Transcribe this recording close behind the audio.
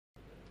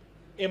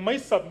In my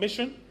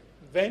submission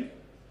then,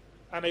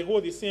 and I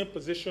hold the same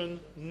position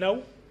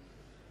now,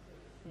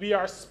 we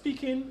are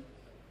speaking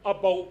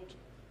about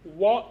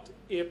what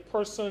a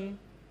person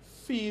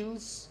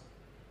feels,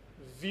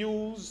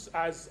 views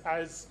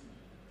as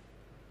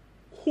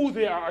who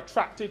they are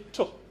attracted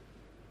to.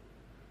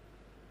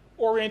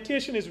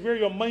 Orientation is where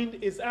your mind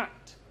is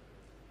at.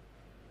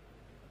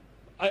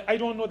 I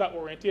don't know that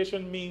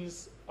orientation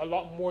means a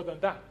lot more than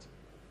that.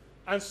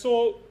 And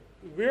so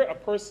where a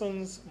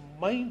person's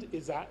mind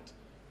is at,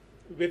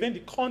 within the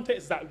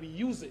context that we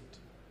use it,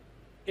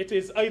 it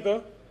is either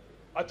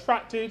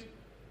attracted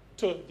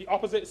to the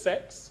opposite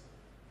sex,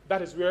 that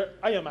is where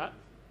I am at,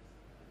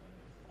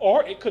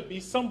 or it could be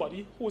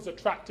somebody who is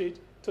attracted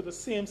to the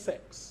same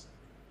sex.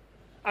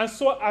 And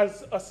so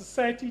as a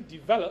society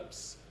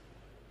develops,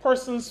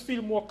 persons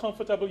feel more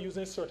comfortable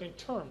using certain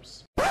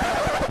terms.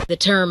 The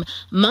term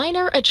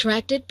minor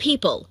attracted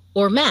people,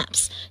 or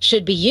MAPS,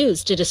 should be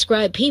used to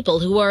describe people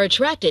who are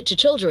attracted to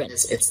children.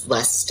 It's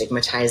less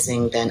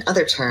stigmatizing than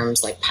other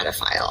terms like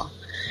pedophile.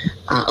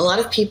 A lot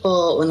of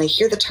people, when they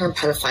hear the term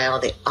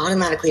pedophile, they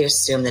automatically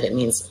assume that it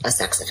means a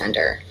sex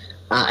offender.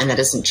 And that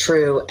isn't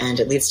true, and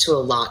it leads to a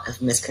lot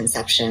of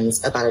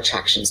misconceptions about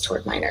attractions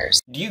toward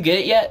minors. Do you get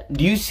it yet?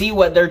 Do you see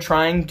what they're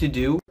trying to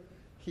do?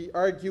 He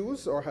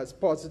argues or has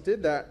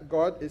posited that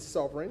God is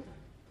sovereign.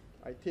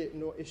 I take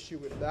no issue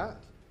with that.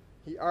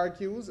 He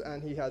argues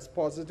and he has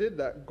posited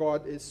that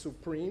God is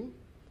supreme.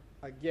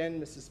 Again,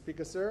 Mr.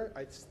 Speaker, sir,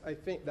 I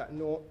think that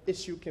no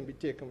issue can be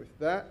taken with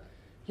that.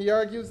 He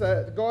argues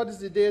that God is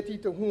the deity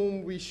to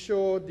whom we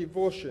show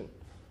devotion.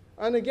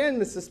 And again,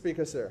 Mr.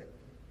 Speaker, sir,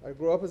 I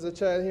grew up as a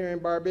child here in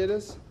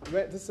Barbados,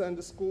 went to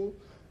Sunday school,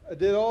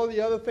 did all the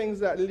other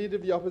things that the Leader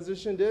of the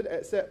Opposition did,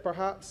 except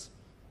perhaps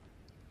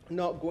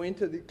not going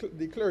to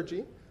the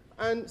clergy.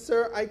 And,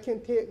 sir, I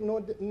can take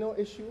no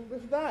issue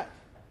with that.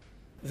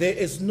 There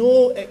is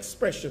no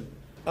expression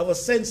of a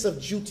sense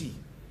of duty.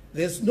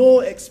 There's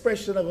no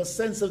expression of a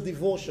sense of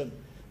devotion.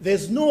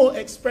 There's no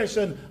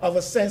expression of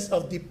a sense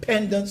of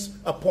dependence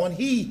upon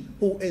He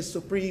who is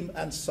supreme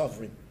and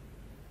sovereign.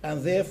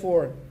 And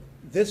therefore,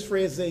 this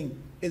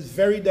phrasing is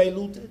very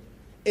diluted.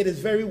 It is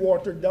very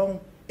watered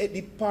down. It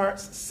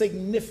departs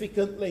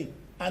significantly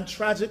and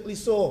tragically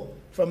so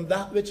from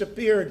that which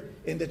appeared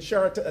in the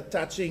charter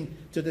attaching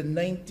to the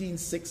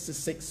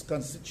 1966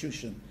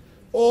 Constitution.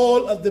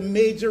 All of the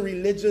major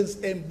religions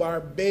in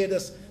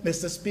Barbados,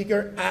 Mr.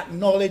 Speaker,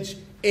 acknowledge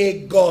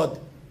a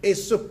God, a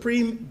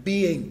supreme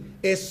being,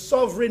 a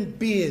sovereign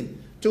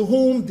being, to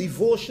whom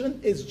devotion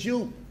is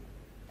due,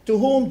 to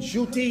whom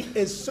duty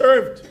is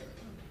served,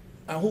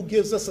 and who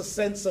gives us a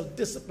sense of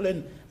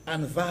discipline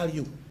and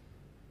value.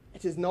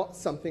 It is not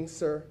something,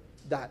 sir,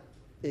 that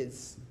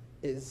is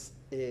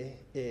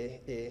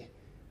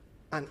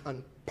an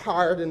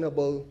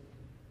unpardonable,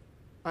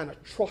 an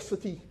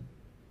atrocity.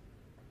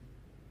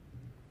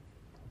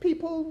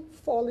 People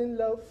fall in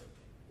love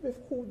with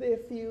who they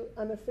feel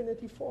an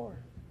affinity for.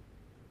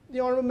 The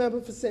Honourable Member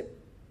for St.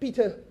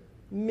 Peter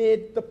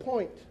made the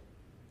point.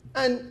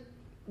 And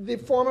the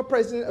former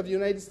President of the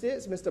United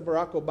States, Mr.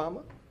 Barack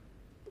Obama,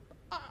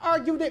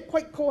 argued it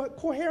quite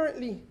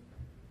coherently.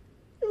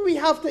 We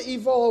have to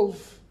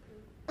evolve.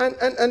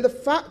 And the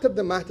fact of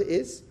the matter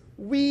is,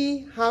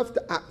 we have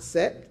to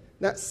accept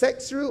that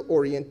sexual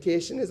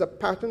orientation is a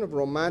pattern of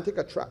romantic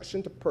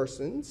attraction to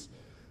persons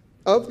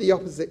of the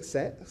opposite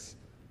sex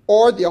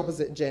or the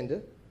opposite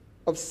gender,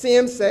 of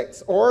same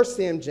sex or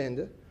same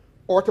gender,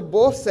 or to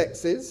both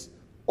sexes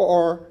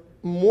or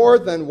more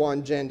than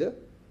one gender,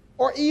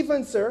 or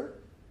even, sir,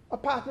 a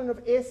pattern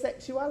of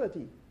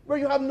asexuality, where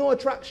you have no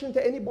attraction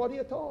to anybody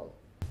at all.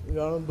 The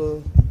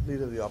Honourable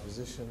Leader of the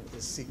Opposition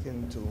is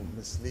seeking to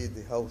mislead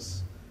the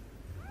House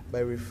by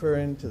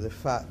referring to the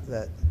fact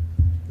that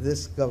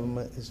this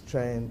government is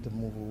trying to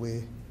move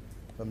away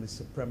from the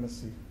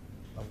supremacy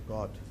of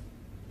God.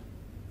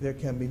 There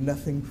can be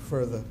nothing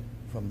further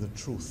from the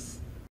truth.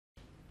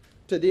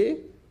 Today,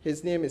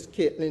 his name is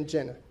Caitlyn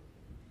Jenner.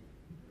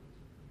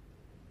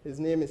 His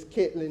name is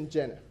Caitlyn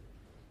Jenner.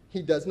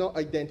 He does not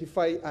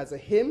identify as a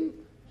him,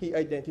 he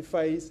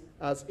identifies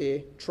as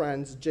a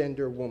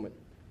transgender woman.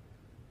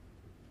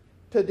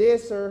 Today,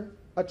 sir,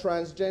 a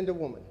transgender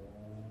woman,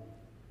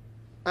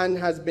 and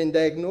has been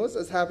diagnosed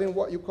as having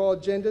what you call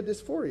gender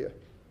dysphoria,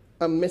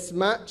 a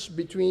mismatch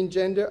between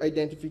gender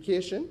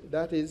identification,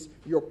 that is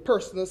your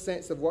personal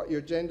sense of what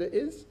your gender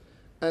is,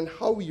 and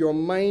how your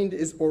mind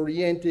is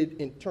oriented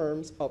in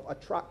terms of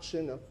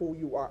attraction of who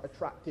you are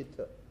attracted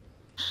to.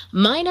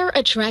 Minor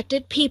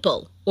attracted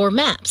people, or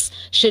MAPS,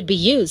 should be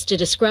used to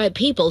describe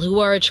people who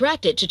are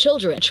attracted to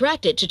children,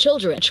 attracted to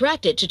children,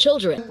 attracted to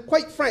children. And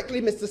quite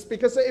frankly, Mr.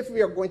 Speaker, so if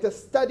we are going to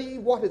study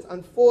what is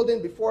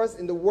unfolding before us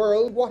in the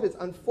world, what is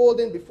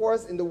unfolding before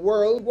us in the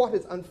world, what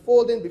is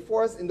unfolding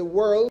before us in the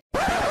world.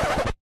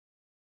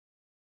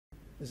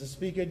 Mr.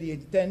 Speaker,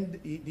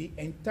 the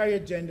entire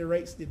gender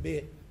rights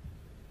debate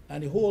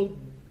and the whole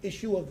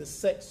issue of the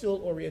sexual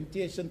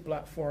orientation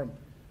platform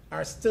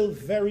are still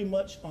very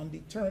much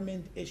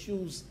undetermined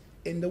issues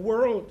in the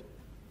world.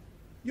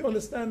 You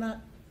understand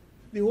that?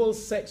 the whole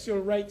sexual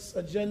rights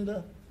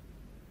agenda,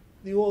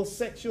 the whole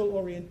sexual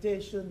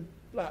orientation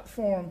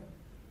platform,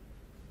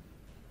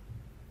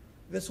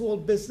 this whole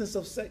business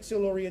of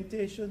sexual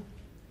orientation,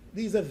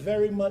 these are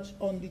very much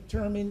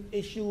undetermined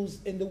issues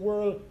in the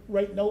world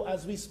right now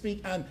as we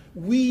speak, and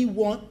we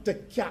want to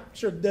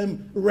capture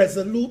them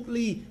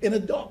resolutely in a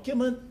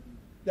document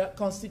that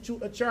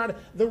constitutes a charter.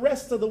 The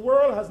rest of the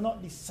world has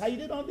not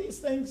decided on these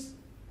things.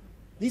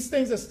 These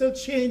things are still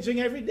changing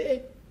every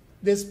day.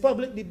 There's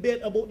public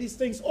debate about these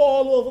things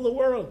all over the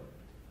world.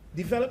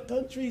 Developed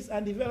countries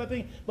and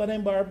developing, but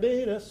in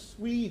Barbados,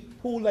 we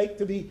who like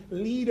to be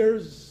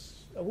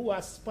leaders, who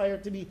aspire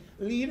to be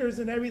leaders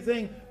in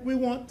everything, we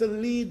want to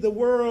lead the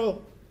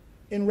world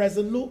in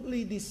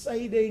resolutely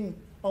deciding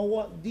on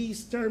what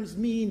these terms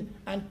mean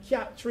and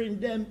capturing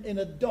them in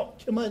a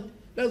document.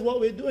 That's what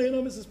we're doing,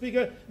 Mr.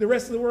 Speaker. The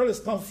rest of the world is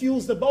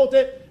confused about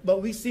it,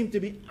 but we seem to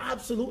be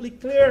absolutely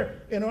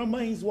clear in our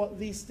minds what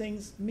these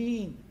things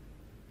mean.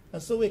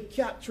 And so we're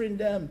capturing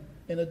them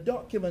in a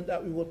document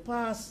that we will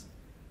pass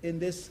in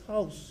this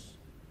House.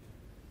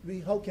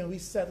 How can we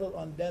settle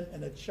on them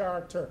in a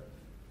charter?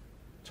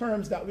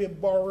 Terms that we're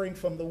borrowing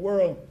from the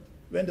world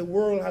when the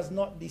world has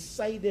not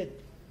decided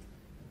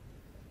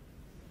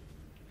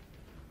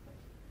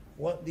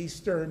what these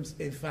terms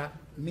in fact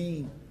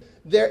mean.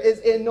 There is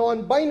a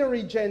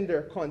non-binary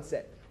gender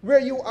concept where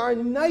you are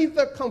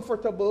neither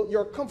comfortable,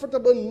 you're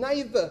comfortable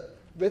neither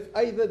with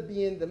either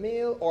being the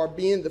male or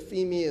being the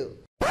female.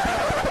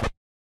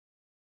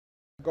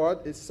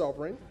 God is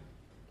sovereign.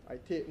 I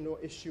take no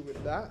issue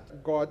with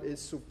that. God is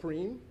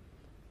supreme.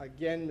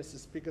 Again, Mr.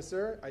 Speaker,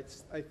 sir,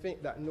 I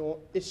think that no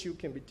issue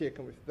can be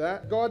taken with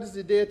that. God is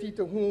the deity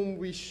to whom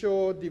we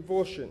show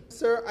devotion.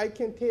 Sir, I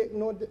can take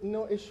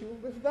no issue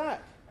with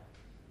that.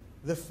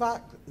 The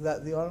fact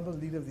that the Honourable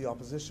Leader of the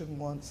Opposition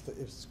wants to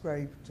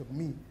ascribe to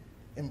me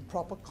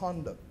improper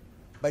conduct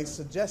by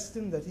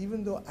suggesting that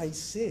even though I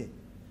say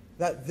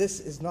that this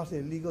is not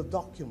a legal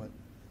document,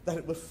 that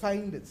it will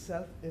find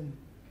itself in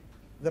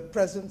the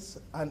presence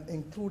and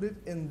included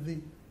in the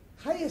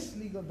highest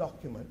legal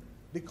document,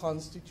 the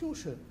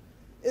Constitution,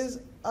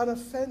 is an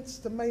offense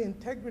to my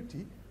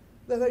integrity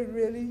that I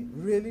really,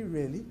 really,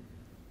 really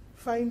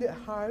find it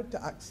hard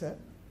to accept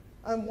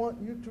and want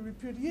you to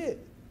repudiate.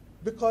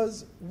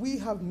 Because we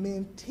have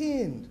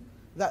maintained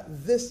that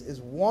this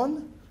is,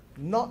 one,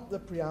 not the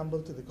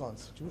preamble to the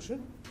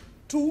Constitution,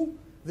 two,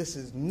 this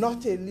is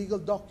not a legal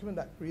document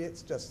that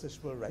creates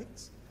justiciable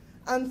rights,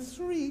 and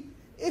three,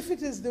 if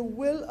it is the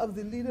will of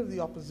the Leader of the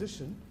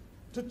Opposition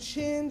to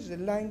change the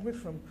language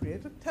from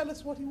creative, tell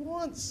us what he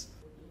wants.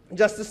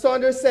 Justice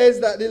Saunders says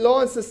that the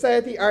law and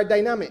society are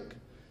dynamic.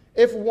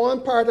 If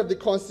one part of the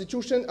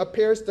Constitution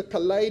appears to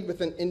collide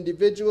with an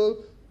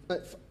individual's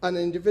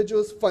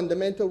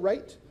fundamental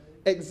right,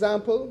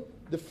 example,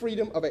 the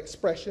freedom of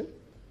expression,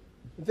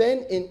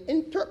 then in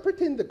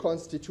interpreting the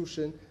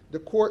Constitution, the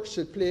court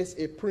should place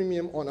a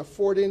premium on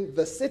affording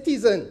the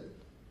citizen,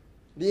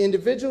 the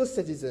individual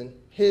citizen,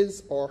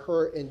 his or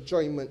her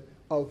enjoyment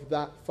of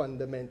that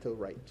fundamental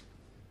right.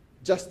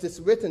 Justice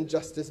Witt and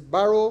Justice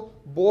Barrow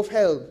both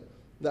held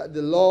that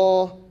the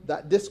law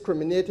that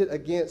discriminated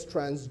against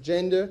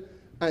transgender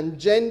and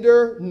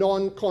gender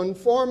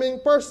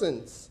non-conforming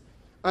persons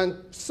and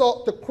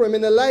sought to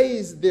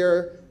criminalize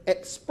their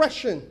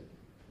expression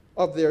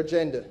of their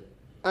gender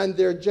and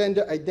their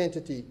gender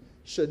identity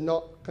should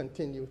not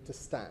continue to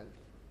stand.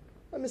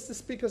 And Mr.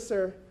 Speaker,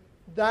 sir,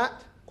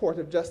 that Court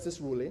of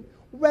Justice ruling,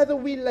 whether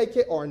we like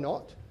it or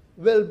not,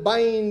 will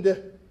bind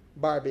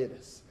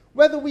Barbados.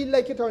 Whether we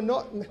like it or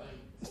not,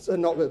 so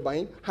not will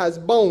bind, has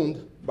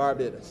bound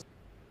Barbados.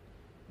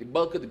 The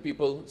bulk of the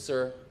people,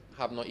 sir,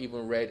 have not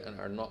even read and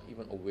are not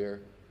even aware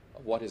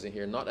of what is in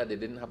here. Not that they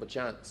didn't have a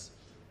chance,